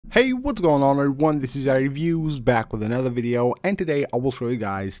Hey, what's going on everyone, this is iReviews back with another video, and today I will show you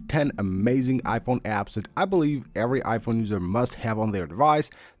guys 10 amazing iPhone apps that I believe every iPhone user must have on their device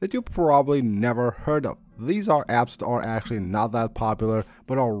that you probably never heard of. These are apps that are actually not that popular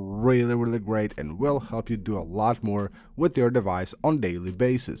but are really great and will help you do a lot more with your device on a daily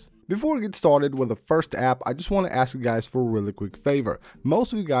basis. Before we get started with the first app, I just want to ask you guys for a really quick favor.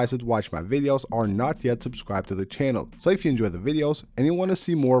 Most of you guys that watch my videos are not yet subscribed to the channel. So if you enjoy the videos and you want to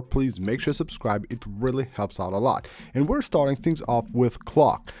see more, please make sure to subscribe. It really helps out a lot. And we're starting things off with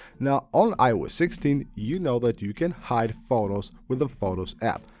Cloak. Now on iOS 16, you know that you can hide photos with the Photos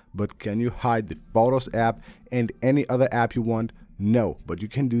app. But can you hide the Photos app and any other app you want? No, but you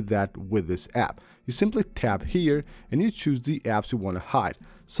can do that with this app. You simply tap here and you choose the apps you want to hide.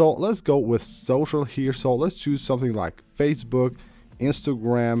 So let's go with social here. So let's choose something like Facebook,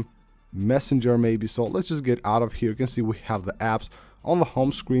 Instagram, Messenger maybe. So let's just get out of here. You can see we have the apps on the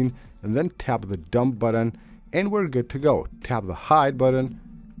home screen, and then tap the dump button and we're good to go. Tap the hide button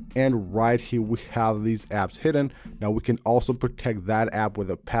and right here we have these apps hidden. Now we can also protect that app with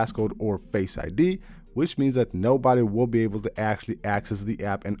a passcode or Face ID, which means that nobody will be able to actually access the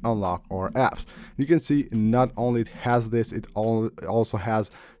app and unlock our apps. You can see not only it has this, it also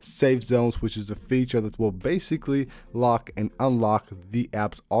has safe zones, which is a feature that will basically lock and unlock the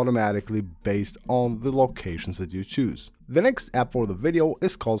apps automatically based on the locations that you choose. The next app for the video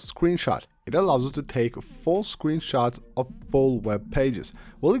is called Screenshot. It allows us to take full screenshots of full web pages.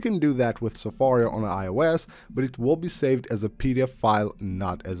 Well, you can do that with Safari on iOS, but it will be saved as a PDF file,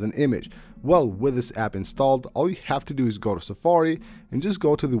 not as an image. Well, with this app installed, all you have to do is go to Safari and just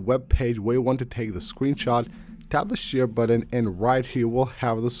go to the web page where you want to take the screenshot, tap the share button, and right here we'll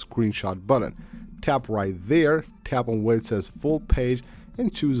have the screenshot button. Tap right there, tap on where it says full page,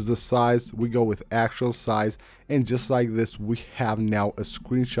 and choose the size. We go with actual size, and just like this we have now a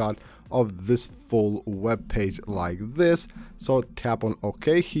screenshot of this full web page like this. So tap on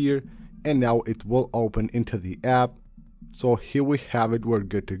OK here and now it will open into the app. So here we have it, we're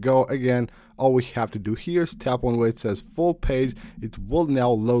good to go. Again, all we have to do here is tap on where it says full page. It will now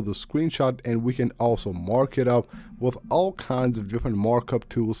load the screenshot, and we can also mark it up with all kinds of different markup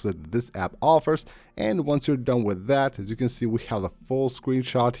tools that this app offers. And once you're done with that, as you can see, we have the full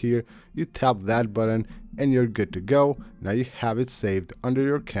screenshot here. You tap that button and you're good to go. Now you have it saved under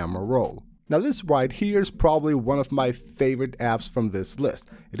your camera roll. Now this right here is probably one of my favorite apps from this list.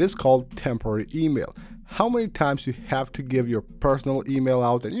 It is called Temporary Email. How many times you have to give your personal email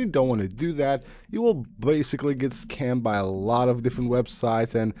out and you don't want to do that? You will basically get scammed by a lot of different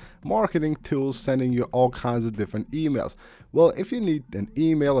websites and marketing tools sending you all kinds of different emails. Well, if you need an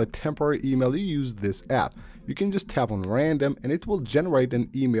email, a temporary email, you use this app. You can just tap on random and it will generate an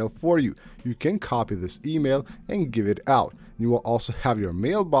email for you. You can copy this email and give it out. You will also have your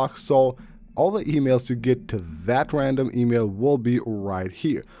mailbox, so all the emails you get to that random email will be right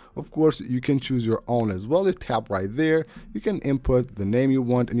here. Of course, you can choose your own as well. You tap right there, you can input the name you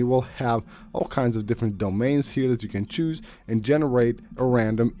want, and you will have all kinds of different domains here that you can choose and generate a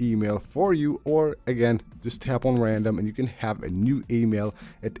random email for you. Or again, just tap on random and you can have a new email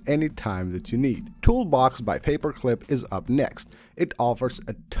at any time that you need. Toolbox by Paperclip is up next. It offers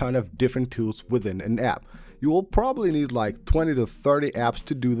a ton of different tools within an app. You will probably need like 20 to 30 apps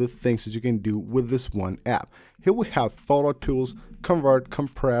to do the things that you can do with this one app. Here we have photo tools, convert,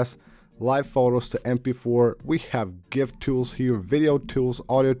 compress, live photos to MP4. We have GIF tools here, video tools,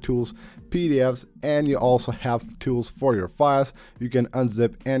 audio tools, PDFs, and you also have tools for your files. You can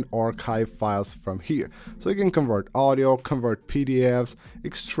unzip and archive files from here. So you can convert audio, convert PDFs,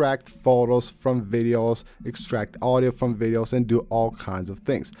 extract photos from videos, extract audio from videos, and do all kinds of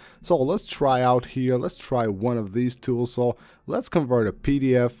things. So let's try out here. Let's try one of these tools. So let's convert a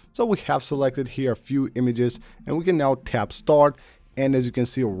PDF. So we have selected here a few images and we can now tap start. And as you can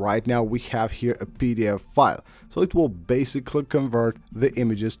see right now, we have here a PDF file. So it will basically convert the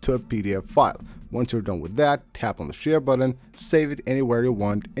images to a PDF file. Once you're done with that, tap on the share button, save it anywhere you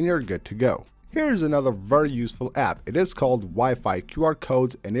want, and you're good to go. Here's another very useful app. It is called Wi-Fi QR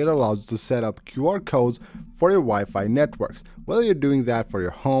Codes, and it allows you to set up QR codes for your Wi-Fi networks. Whether you're doing that for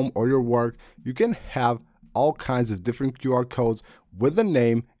your home or your work, you can have all kinds of different QR codes with the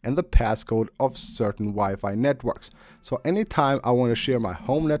name and the passcode of certain Wi-Fi networks. So anytime I want to share my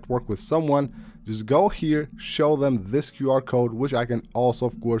home network with someone, just go here, show them this QR code, which I can also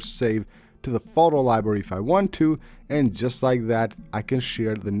of course save to the photo library if I want to, and just like that I can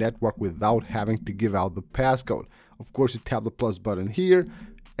share the network without having to give out the passcode. Of course, you tap the plus button here,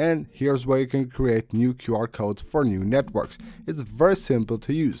 and here's where you can create new QR codes for new networks. It's very simple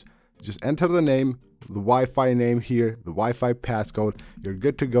to use. Just enter the name, the Wi-Fi name here, the Wi-Fi passcode. You're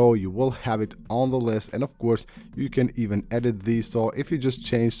good to go. You will have it on the list, and of course you can even edit these. So if you just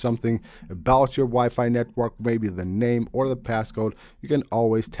change something about your Wi-Fi network, maybe the name or the passcode, you can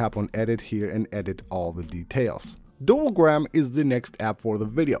always tap on edit here and edit all the details. Dualgram is the next app for the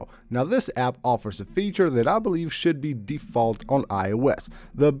video. Now this app offers a feature that I believe should be default on iOS.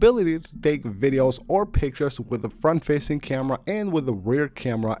 The ability to take videos or pictures with the front-facing camera and with the rear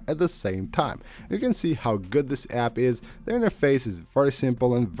camera at the same time. You can see how good this app is. The interface is very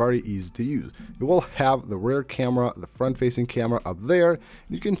simple and very easy to use. You will have the rear camera, the front-facing camera up there.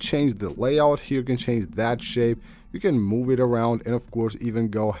 You can change the layout here, you can change that shape. You can move it around and of course even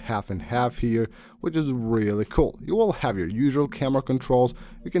go half and half here, which is really cool. You will have your usual camera controls.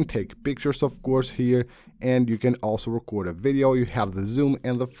 You can take pictures of course here, and you can also record a video. You have the zoom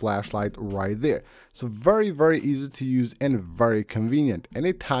and the flashlight right there. So very easy to use and very convenient.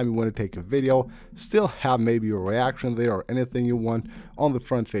 Anytime you want to take a video, still have maybe your reaction there or anything you want on the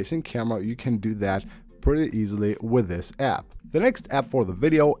front facing camera, you can do that pretty easily with this app. The next app for the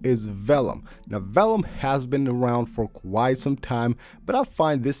video is Vellum. Now Vellum has been around for quite some time, but I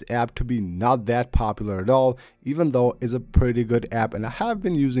find this app to be not that popular at all, even though it's a pretty good app and I have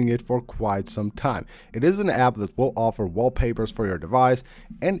been using it for quite some time. It is an app that will offer wallpapers for your device,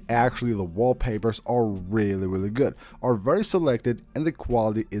 and actually the wallpapers are really good, are very selected, and the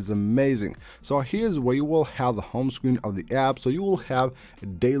quality is amazing. So here's where you will have the home screen of the app. So you will have a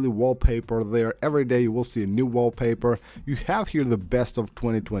daily wallpaper there. Every day you will see a new wallpaper. You have here the best of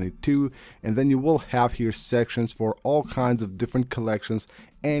 2022, and then you will have here sections for all kinds of different collections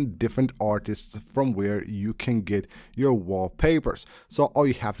and different artists from where you can get your wallpapers. So all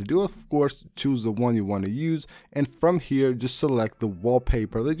you have to do, of course, choose the one you want to use, and from here just select the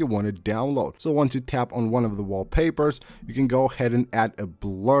wallpaper that you want to download. So once you tap on one of the wallpapers, you can go ahead and add a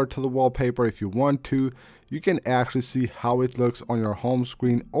blur to the wallpaper if you want to. You can actually see how it looks on your home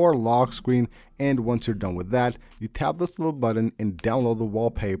screen or lock screen, and once you're done with that, you tap this little button and download the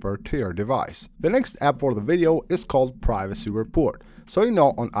wallpaper to your device. The next app for the video is called Privacy Report. So you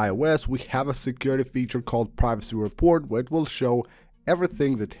know, on iOS we have a security feature called Privacy Report, where it will show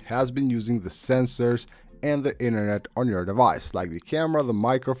everything that has been using the sensors and the internet on your device, like the camera, the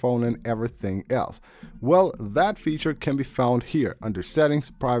microphone, and everything else. Well, that feature can be found here under Settings,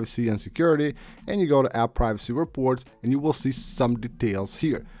 Privacy and Security, and you go to App Privacy Reports and you will see some details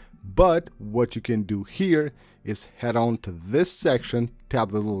here. But what you can do here is head on to this section, tap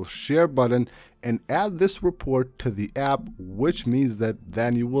the little share button, and add this report to the app, which means that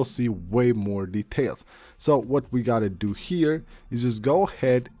then you will see way more details. So what we got to do here is just go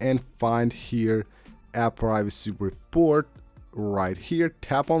ahead and find here App Privacy Report right here,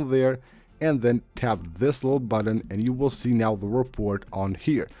 tap on there, and then tap this little button, and you will see now the report on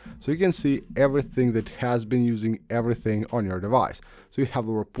here. So you can see everything that has been using everything on your device. So you have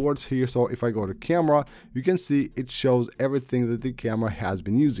the reports here. So if I go to camera, you can see it shows everything that the camera has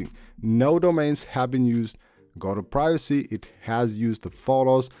been using. No domains have been used. Go to privacy, it has used the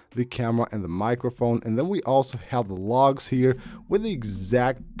photos, the camera, and the microphone. And then we also have the logs here with the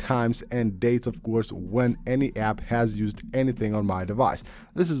exact times and dates, of course, when any app has used anything on my device.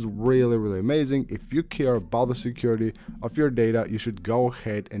 This is really amazing. If you care about the security of your data, you should go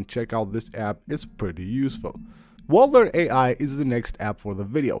ahead and check out this app. It's pretty useful. Walder AI is the next app for the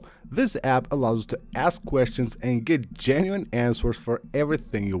video. This app allows you to ask questions and get genuine answers for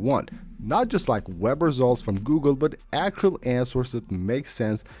everything you want. Not just like web results from Google, but actual answers that make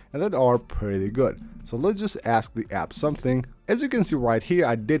sense and that are pretty good. So let's just ask the app something. As you can see right here,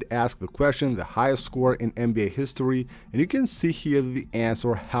 I did ask the question, the highest score in NBA history, and you can see here the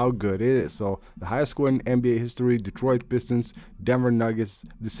answer, how good it is. So the highest score in NBA history, Detroit Pistons, Denver Nuggets,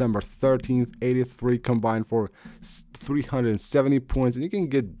 December 13th, 83 combined for 370 points, and you can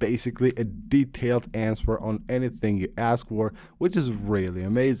get basically a detailed answer on anything you ask for, which is really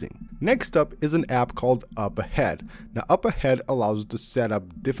amazing. Next up is an app called Up Ahead. Now Up Ahead allows you to set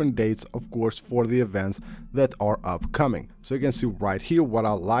up different dates, of course, for the events that are upcoming. So you can see right here, what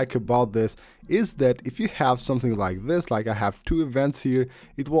I like about this is that if you have something like this, like I have two events here,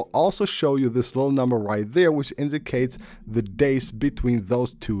 it will also show you this little number right there, which indicates the days between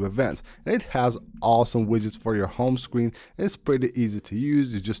those two events. And it has awesome widgets for your home screen, and it's pretty easy to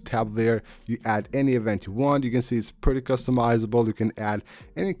use. You just tap there, you add any event you want. You can see it's pretty customizable. You can add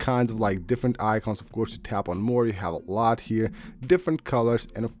any kinds of like different icons. Of course, you tap on more, you have a lot here, different colors,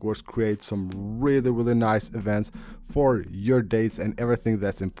 and of course create some really nice events for your dates and everything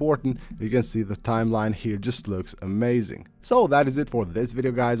that's important. You can see the timeline here just looks amazing. So that is it for this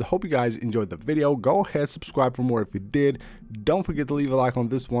video, guys. I hope you guys enjoyed the video. Go ahead, subscribe for more if you did. Don't forget to leave a like on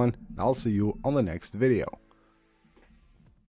this one. I'll see you on the next video.